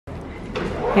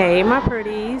Hey my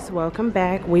pretties, welcome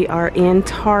back. We are in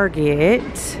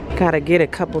Target. Gotta get a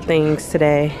couple things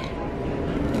today.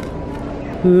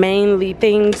 Mainly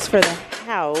things for the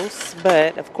house,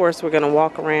 but of course we're gonna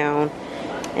walk around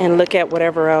and look at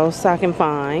whatever else I can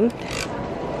find.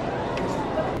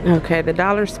 Okay, the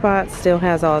dollar spot still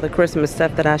has all the Christmas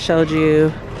stuff that I showed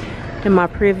you in my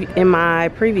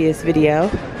previous video.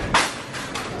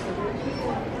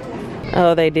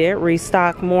 Oh, they did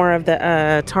restock more of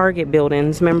the Target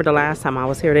buildings. Remember the last time I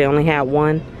was here, they only had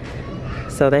one.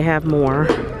 So they have more.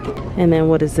 And then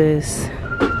what is this?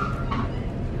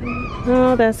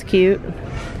 Oh, that's cute.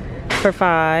 For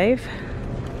 $5.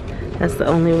 That's the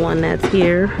only one that's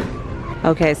here.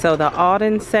 Okay, so the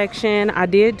Auden section. I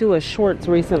did do a shorts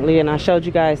recently and I showed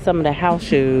you guys some of the house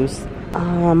shoes.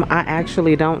 I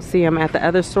actually don't see them at the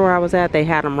other store I was at. They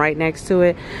had them right next to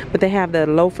it, but they have the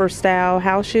loafer style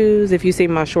house shoes. If you see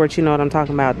my shorts, you know what I'm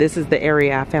talking about. This is the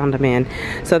area I found them in.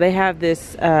 So they have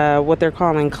this what they're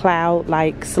calling cloud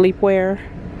like sleepwear.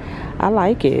 I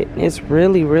like it. It's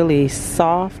really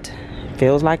soft,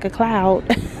 feels like a cloud.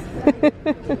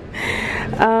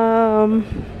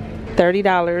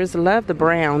 $30. Love the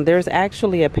brown. There's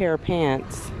actually a pair of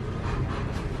pants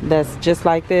that's just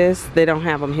like this. They don't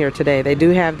have them here today. They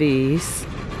do have these,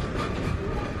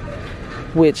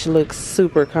 which looks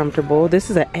super comfortable. This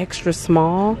is an extra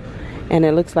small and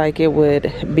it looks like it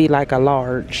would be like a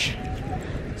large.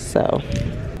 So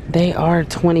they are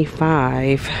 $25.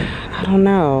 I don't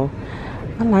know.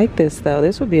 I like this though.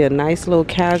 This would be a nice little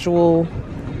casual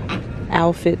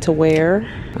outfit to wear.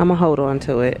 I'm gonna hold on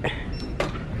to it.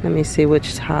 Let me see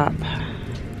which top.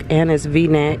 And it's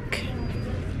V-neck.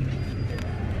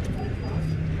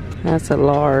 That's a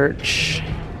large.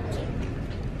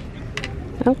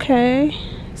 Okay,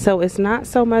 so it's not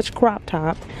so much crop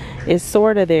top. It's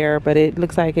sort of there, but it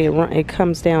looks like it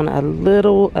comes down a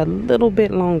little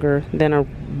bit longer than a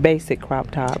basic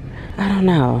crop top. I don't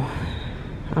know.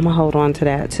 I'm gonna hold on to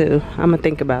that too. I'm gonna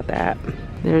think about that.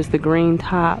 There's the green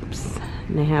tops,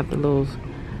 and they have the little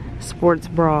sports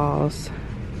bras,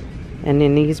 and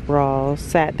then these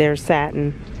bras. They're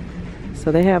satin.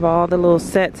 So they have all the little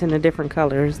sets in the different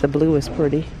colors. The blue is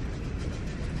pretty.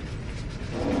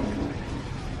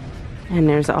 And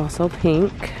there's also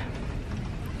pink.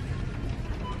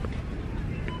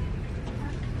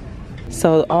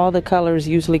 So all the colors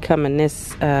usually come in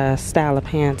this style of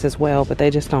pants as well, but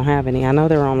they just don't have any. I know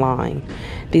they're online.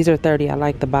 These are $30. I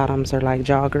like the bottoms. They're like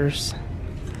joggers.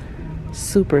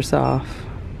 Super soft.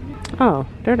 Oh,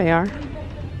 there they are.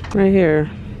 Right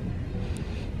here.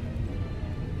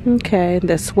 Okay,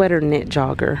 the sweater knit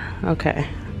jogger. Okay.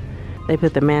 They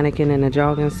put the mannequin in a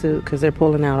jogging suit because they're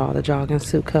pulling out all the jogging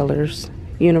suit colors.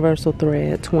 Universal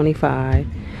thread, $25.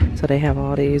 So they have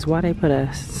all these. Why they put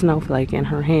a snowflake in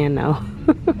her hand though?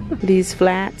 These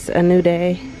flats, A New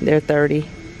Day, they're $30.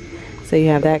 So you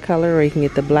have that color, or you can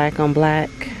get the black on black.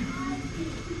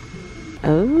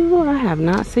 Oh, I have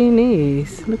not seen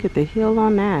these. Look at the heel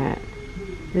on that.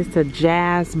 It's a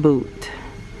jazz boot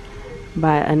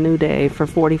by A New Day for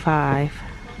 $45.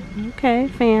 Okay,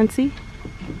 fancy.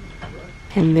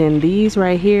 And then these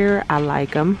right here, I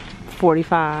like them.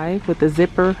 $45 with the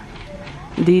zipper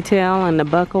detail and the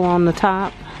buckle on the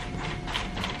top.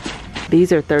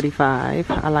 These are $35.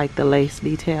 I like the lace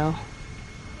detail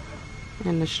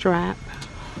and the strap.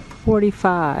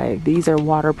 $45. These are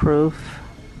waterproof.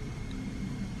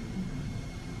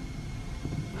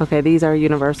 Okay, these are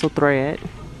universal thread.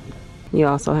 You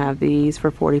also have these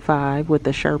for $45 with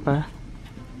the Sherpa.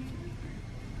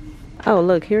 Oh,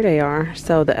 look, here they are.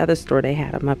 So the other store, they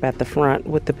had them up at the front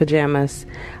with the pajamas.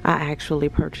 I actually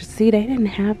purchased. See, they didn't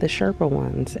have the Sherpa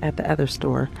ones at the other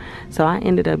store. So I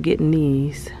ended up getting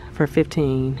these for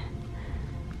 $15.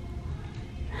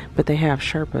 But they have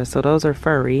Sherpa, so those are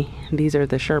furry. These are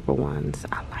the Sherpa ones.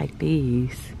 I like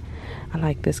these. I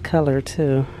like this color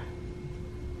too.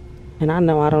 And I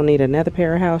know I don't need another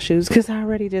pair of house shoes because I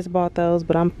already just bought those,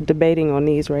 but I'm debating on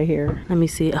these right here. Let me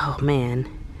see. Oh man,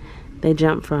 they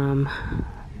jump from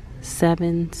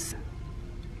 7s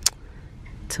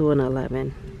to an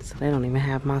 11. So they don't even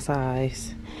have my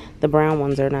size. The brown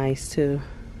ones are nice too.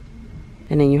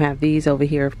 And then you have these over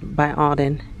here by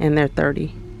Auden, and they're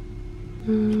 $30.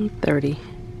 $30.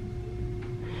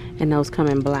 And those come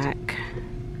in black.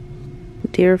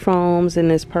 Deer foams in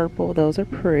this purple, those are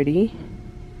pretty.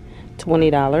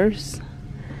 $20.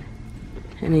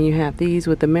 And then you have these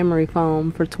with the memory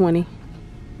foam for $20.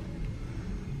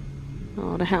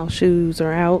 All the house shoes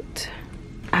are out.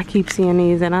 I keep seeing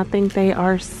these and I think they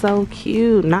are so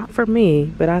cute. Not for me,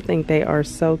 but I think they are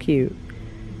so cute.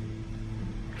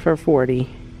 For $40.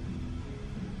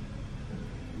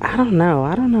 I don't know.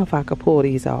 I don't know if I could pull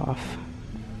these off.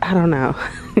 I don't know.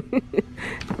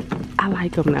 I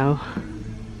like them though.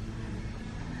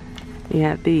 You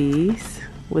have these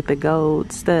with the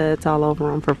gold studs all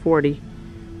over them for $40.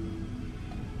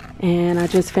 And I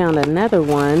just found another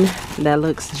one that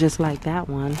looks just like that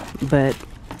one, but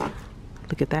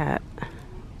look at that.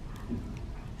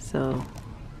 So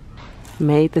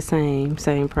made the same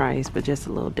price, but just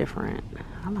a little different.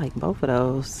 I like both of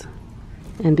those.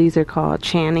 And these are called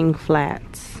Channing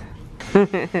Flats.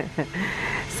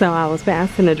 So I was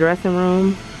passing the dressing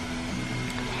room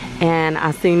and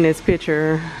I seen this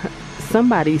picture.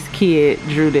 Somebody's kid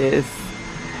drew this.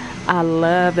 I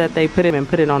love that they put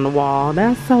it on the wall.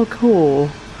 That's so cool.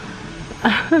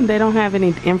 They don't have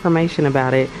any information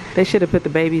about it. They should have put the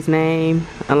baby's name,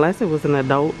 unless it was an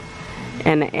adult,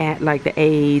 and like the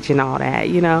age and all that,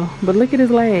 you know. But look at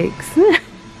his legs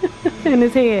and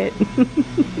his head.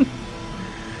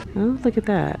 Oh, look at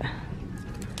that.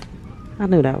 I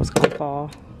knew that was gonna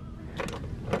fall.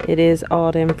 It is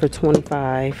all them for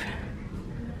 $25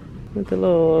 with the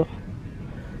little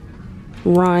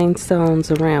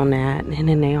rhinestones around that, and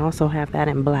then they also have that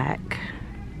in black.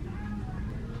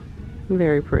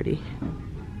 Very pretty.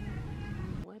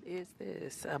 What is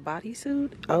this? A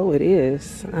bodysuit? Oh, it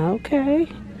is. Okay.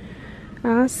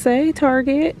 I say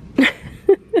Target.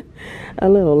 A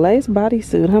little lace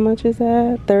bodysuit. How much is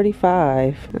that?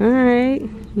 $35. All right.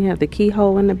 You have the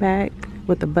keyhole in the back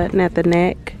with the button at the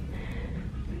neck.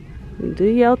 Do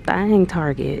your thing,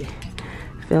 Target.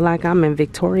 Feel like I'm in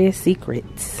Victoria's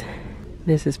Secrets.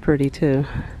 This is pretty too.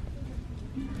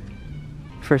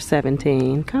 For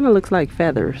 $17. Kind of looks like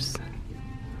feathers.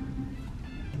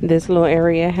 This little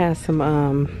area has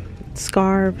some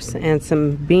scarves and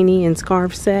some beanie and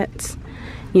scarf sets.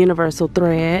 Universal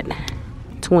thread.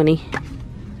 $20.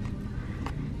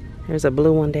 There's a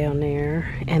blue one down there.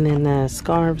 And then the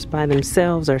scarves by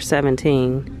themselves are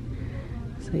 $17.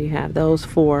 So you have those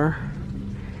 4.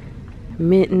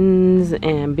 Mittens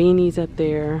and beanies up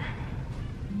there.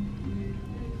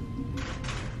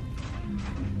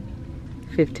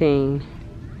 $15.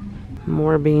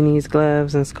 More beanies,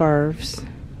 gloves, and scarves.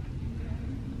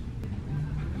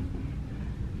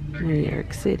 New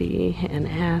York City and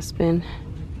Aspen.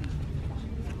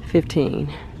 $15.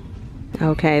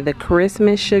 Okay, the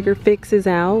Christmas sugar fix is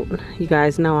out. You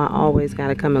guys know I always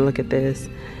gotta come and look at this.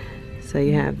 So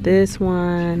you have this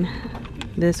one.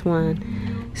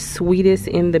 Sweetest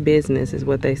in the business is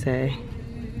what they say.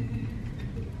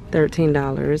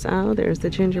 $13. Oh, there's the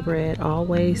gingerbread.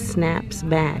 Always snaps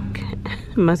back.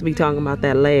 Must be talking about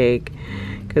that leg.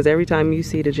 Because every time you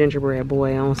see the gingerbread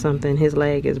boy on something, his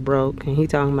leg is broke. And he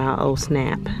talking about, oh,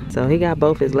 snap. So he got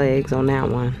both his legs on that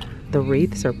one. The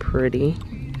wreaths are pretty.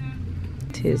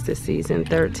 'Tis the season.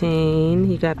 13.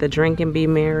 You got the drink and be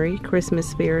merry. Christmas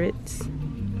spirits.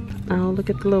 Oh, look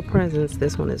at the little presents.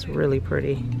 This one is really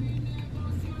pretty.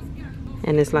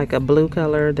 And it's like a blue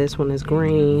color. This one is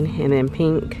green and then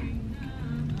pink.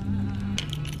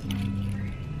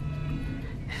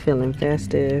 Feeling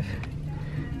festive.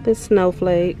 The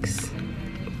snowflakes.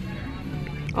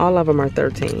 All of them are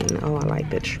 13. Oh, I like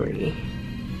the tree.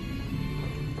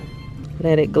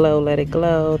 Let it glow, let it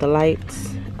glow. The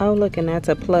lights. Oh, look, and that's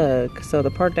a plug. So the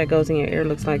part that goes in your ear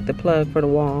looks like the plug for the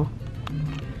wall.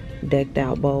 Decked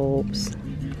out bulbs.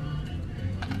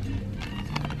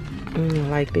 I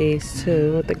like these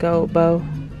too with the gold bow.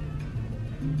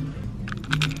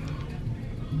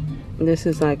 This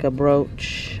is like a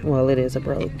brooch. Well, it is a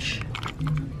brooch.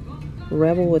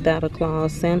 Rebel without a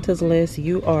clause. Santa's list.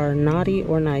 You are naughty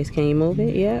or nice. Can you move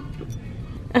it? Yep.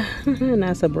 And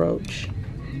that's a brooch.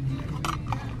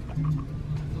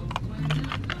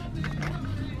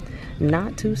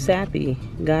 Not too sappy.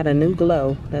 Got a new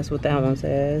glow. That's what that one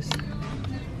says.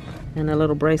 And the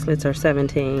little bracelets are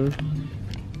 $17.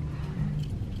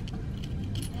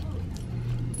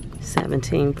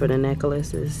 $17 for the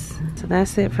necklaces. So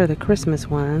that's it for the Christmas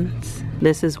ones.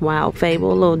 This is Wild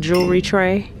Fable, little jewelry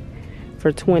tray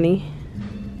for $20.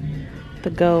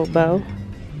 The gold bow.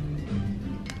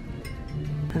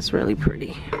 That's really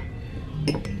pretty.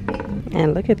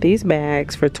 And look at these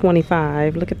bags for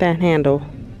 $25. Look at that handle.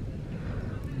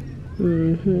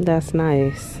 That's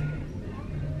nice.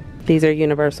 These are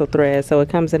universal threads, so it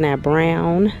comes in that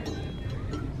brown.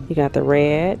 You got the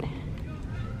red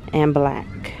and black.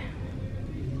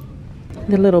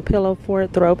 The little pillow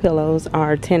fort throw pillows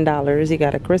are $10. You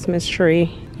got a Christmas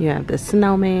tree. You have the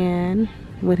snowman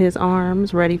with his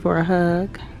arms ready for a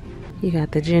hug. You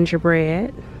got the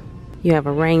gingerbread. You have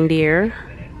a reindeer.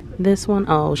 This one,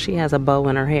 oh, she has a bow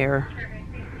in her hair.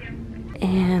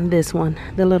 And this one,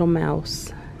 the little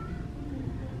mouse.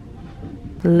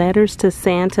 Letters to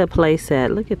Santa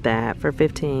playset. Look at that for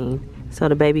 $15. So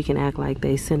the baby can act like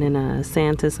they sending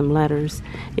Santa some letters.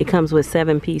 It comes with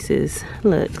 7 pieces.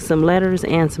 Look, some letters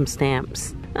and some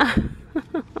stamps.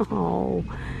 Oh,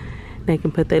 they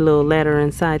can put their little letter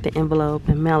inside the envelope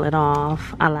and mail it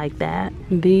off. I like that.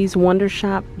 These Wonder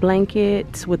Shop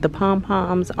blankets with the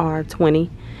pom-poms are $20.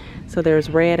 So there's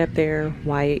red up there,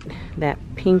 white. That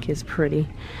pink is pretty,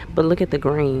 but look at the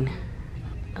green.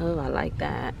 Oh, I like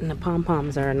that. And the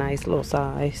pom-poms are a nice little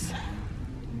size.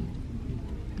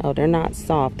 Oh, they're not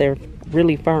soft, they're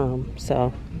really firm,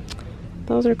 so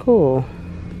those are cool.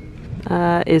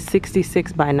 It's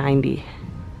 66 by 90.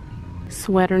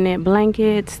 Sweater knit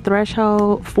blankets,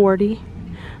 threshold, 40.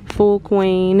 Full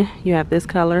queen, you have this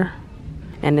color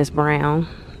and this brown.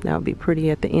 That would be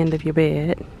pretty at the end of your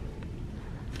bed.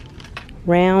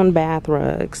 Round bath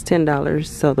rugs, $10.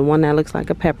 So the one that looks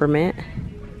like a peppermint.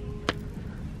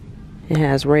 It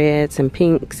has reds and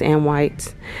pinks and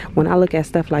whites. When I look at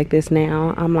stuff like this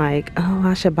now, I'm like, oh,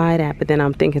 I should buy that. But then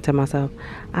I'm thinking to myself,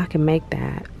 I can make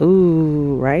that.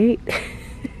 Ooh, right?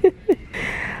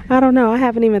 I don't know. I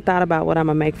haven't even thought about what I'm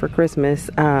going to make for Christmas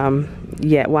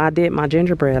yet. Well, I did my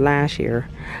gingerbread last year.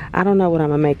 I don't know what I'm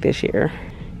going to make this year.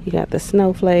 You got the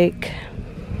snowflake.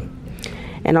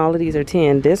 And all of these are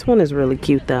 10. This one is really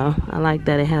cute, though. I like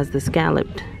that it has the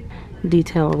scalloped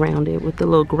detail around it with the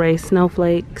little gray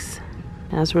snowflakes.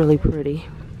 That's really pretty.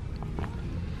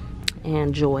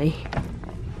 And joy.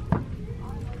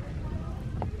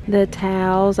 The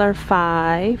towels are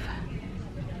 $5.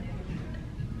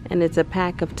 And it's a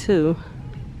pack of 2.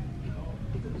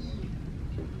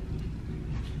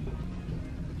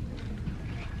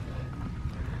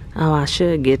 Oh, I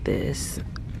should get this.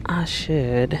 I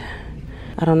should.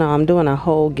 I don't know. I'm doing a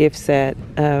whole gift set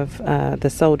of the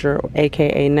Soldier,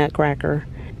 aka Nutcracker,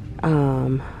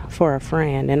 for a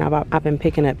friend, and I've been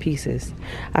picking up pieces.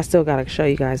 I still gotta show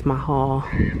you guys my haul,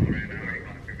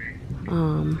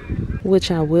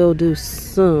 which I will do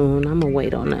soon. I'm gonna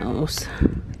wait on those.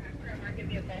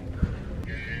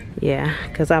 Yeah,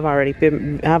 because I've already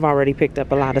picked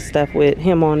up a lot of stuff with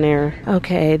him on there.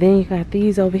 Okay, then you got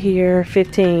these over here,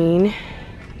 15.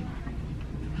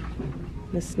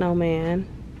 The snowman,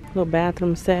 little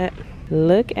bathroom set.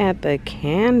 Look at the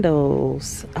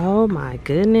candles. Oh my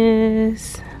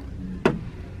goodness.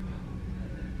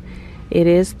 It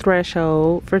is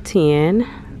threshold for 10.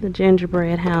 The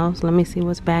gingerbread house. Let me see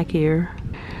what's back here.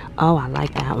 Oh, I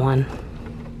like that one.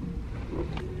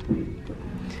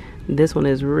 This one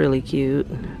is really cute.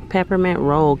 Peppermint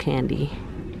roll candy.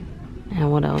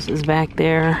 And what else is back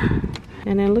there?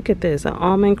 And then look at this, an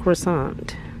almond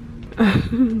croissant.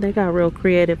 They got real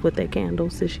creative with their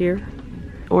candles this year.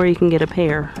 Or you can get a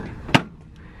pear.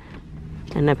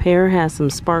 And the pear has some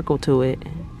sparkle to it.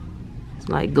 It's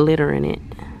like glitter in it.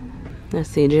 Let's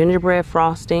see, gingerbread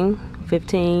frosting,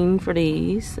 15 for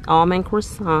these. Almond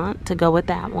croissant to go with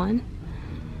that one.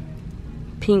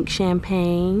 Pink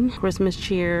champagne, Christmas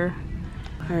cheer,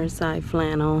 Hearthside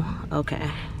flannel. Okay.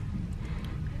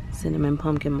 Cinnamon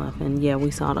pumpkin muffin. Yeah,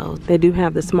 we saw those. They do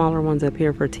have the smaller ones up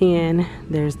here for 10.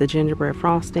 There's the gingerbread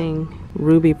frosting,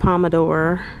 ruby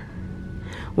pomodoro,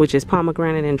 which is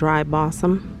pomegranate and dried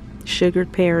blossom.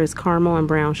 Sugared pear is caramel and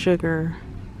brown sugar.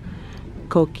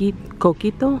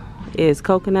 Coquito is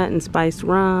coconut and spiced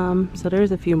rum. So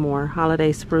there's a few more.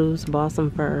 Holiday spruce, balsam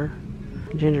fir,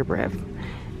 gingerbread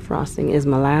frosting is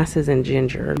molasses and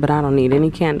ginger. But I don't need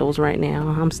any candles right now.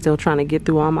 I'm still trying to get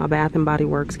through all my Bath and Body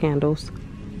Works candles.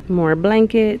 More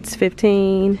blankets,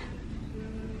 15.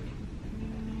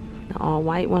 The all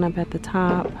white one up at the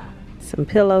top. Some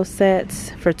pillow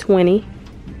sets for 20.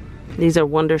 These are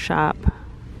Wonder Shop.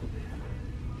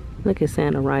 Look at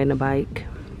Santa riding a bike.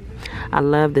 I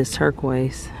love this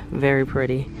turquoise. Very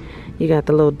pretty. You got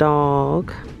the little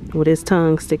dog with his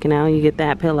tongue sticking out. You get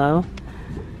that pillow.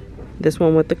 This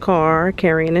one with the car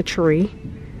carrying a tree.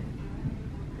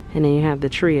 And then you have the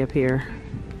tree up here.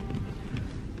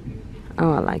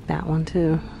 Oh, I like that one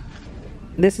too.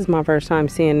 This is my first time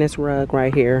seeing this rug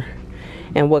right here.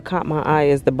 And what caught my eye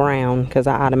is the brown, because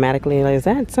I automatically, like, is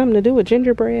that something to do with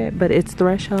gingerbread? But it's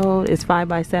threshold, it's 5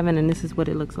 by 7, and this is what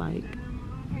it looks like.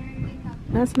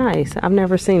 That's nice. I've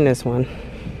never seen this one.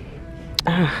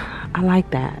 I like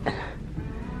that.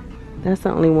 That's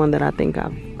the only one that I think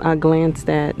I glanced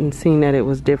at and seen that it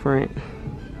was different.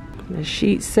 The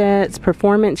sheet sets,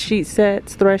 performance sheet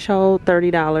sets, threshold,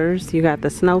 $30. You got the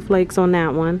snowflakes on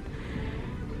that one.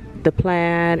 The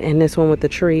plaid, and this one with the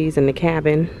trees and the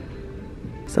cabin.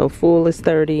 So full is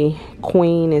 30,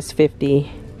 queen is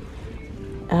 50.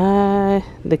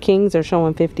 The kings are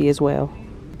showing 50 as well.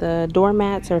 The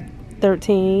doormats are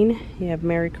 13. You have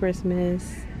Merry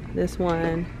Christmas, this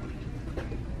one.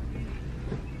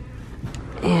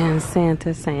 And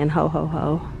Santa saying ho ho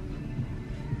ho.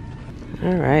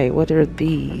 All right, what are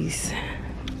these?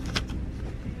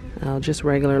 Oh, just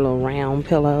regular little round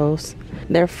pillows.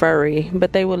 They're furry,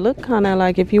 but they would look kind of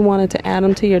like, if you wanted to add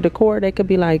them to your decor, they could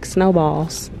be like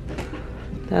snowballs.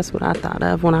 That's what I thought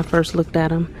of when I first looked at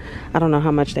them. I don't know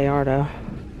how much they are though.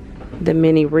 The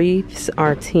mini wreaths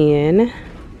are 10.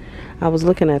 I was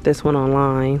looking at this one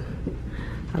online.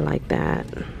 I like that.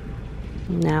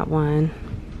 And that one.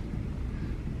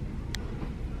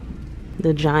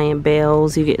 The giant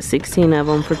bells, you get 16 of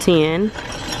them for 10.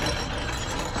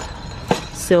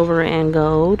 Silver and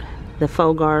gold. The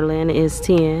faux garland is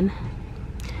 10.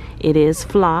 It is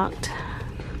flocked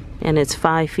and it's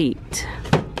 5 feet.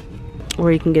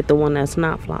 Or you can get the one that's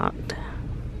not flocked.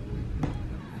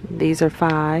 These are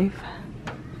 5.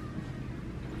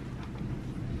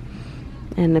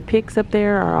 And the picks up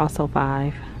there are also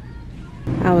 5.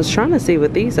 I was trying to see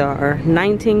what these are.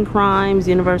 19 Crimes,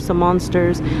 Universal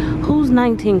Monsters. Who's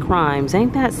 19 Crimes?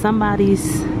 Ain't that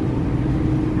somebody's?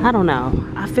 I don't know.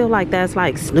 I feel like that's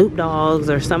like Snoop Dogg's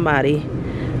or somebody.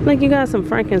 Like, you got some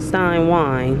Frankenstein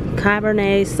wine.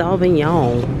 Cabernet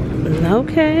Sauvignon.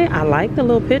 Okay, I like the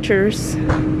little pictures.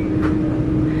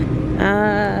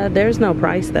 There's no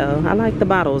price though. I like the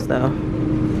bottles though.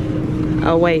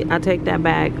 Oh wait, I take that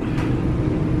back.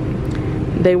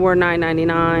 They were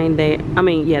 $9.99. They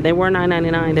were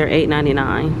 $9.99. They're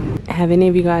 $8.99. Have any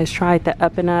of you guys tried the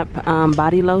Up and Up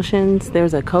body lotions?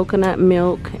 There's a coconut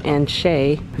milk and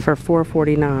shea for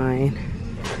 $4.49.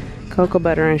 Cocoa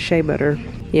butter and shea butter.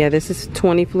 Yeah, this is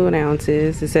 20 fluid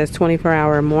ounces. It says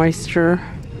 24-hour moisture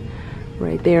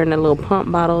right there in the little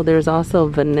pump bottle. There's also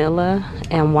vanilla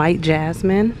and white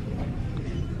jasmine.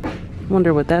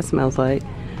 Wonder what that smells like.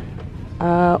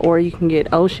 Or you can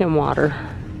get ocean water.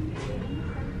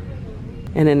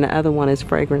 And then the other one is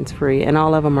fragrance free, and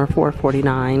all of them are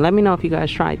 $4.49. Let me know if you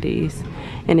guys tried these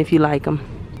and if you like them.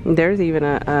 There's even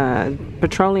a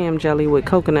petroleum jelly with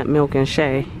coconut milk and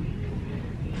shea.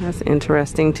 That's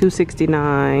interesting.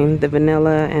 $2.69. The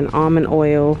vanilla and almond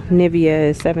oil Nivea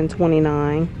is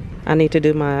 $7.29. I need to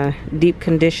do my deep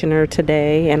conditioner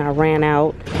today and I ran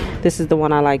out. This is the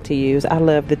one I like to use. I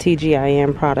love the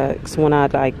TGIM products when I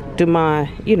like do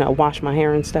my, wash my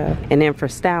hair and stuff. And then for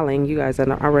styling, you guys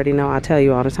already know I tell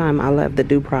you all the time, I love the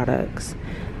Dew products.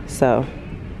 So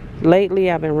lately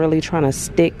I've been really trying to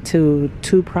stick to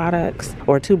 2 products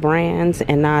or 2 brands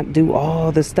and not do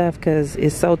all the stuff, because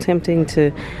it's so tempting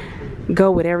to go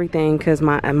with everything. Because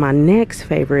my next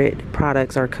favorite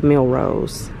products are Camille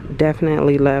Rose.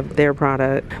 Definitely love their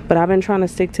product, but I've been trying to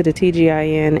stick to the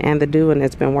TGIN and the Dew, and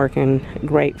it's been working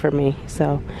great for me.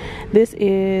 So this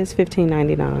is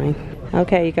 $15.99.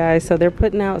 Okay, you guys, so they're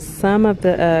putting out some of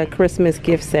the Christmas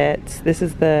gift sets. This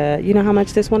is the, you know how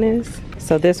much this one is?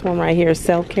 So this one right here,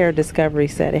 self-care discovery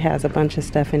set. It has a bunch of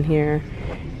stuff in here.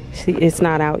 See, it's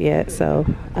not out yet, so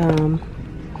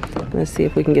let's see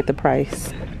if we can get the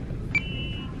price.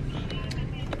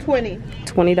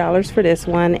 $20 for this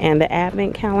one, and the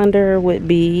advent calendar would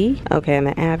be okay, and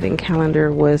the advent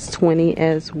calendar was $20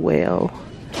 as well.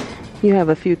 You have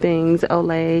a few things: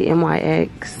 Olay,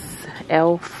 NYX,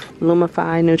 Elf,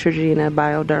 Lumify, Neutrogena,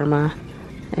 Bioderma,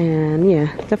 and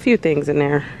yeah, a few things in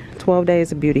there. 12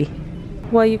 days of beauty.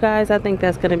 Well, you guys, I think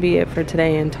that's gonna be it for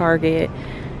today in Target.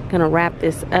 Gonna wrap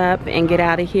this up and get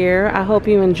out of here. I hope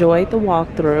you enjoyed the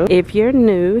walkthrough. If you're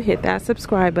new, hit that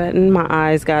subscribe button. My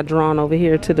eyes got drawn over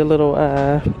here to the little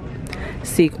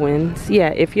sequins.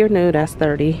 Yeah, if you're new, that's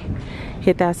 30.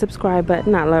 Hit that subscribe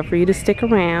button. I'd love for you to stick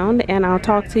around, and I'll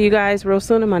talk to you guys real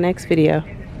soon in my next video.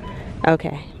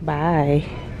 Okay, bye.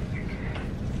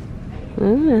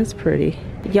 Oh, that's pretty.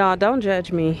 Y'all, don't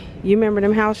judge me. You remember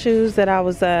them house shoes that I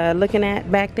was looking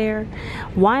at back there?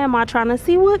 Why am I trying to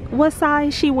see what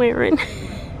size she wearing?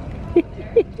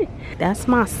 That's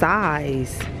my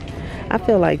size. I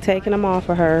feel like taking them off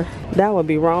of her. That would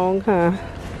be wrong, huh?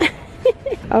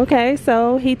 Okay,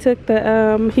 so he took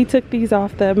these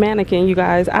off the mannequin, you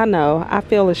guys. I know, I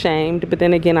feel ashamed, but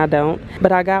then again I don't.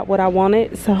 But I got what I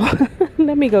wanted, so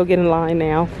let me go get in line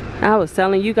now. I was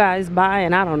telling you guys bye,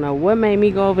 and I don't know what made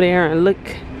me go over there and look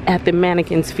at the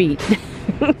mannequin's feet.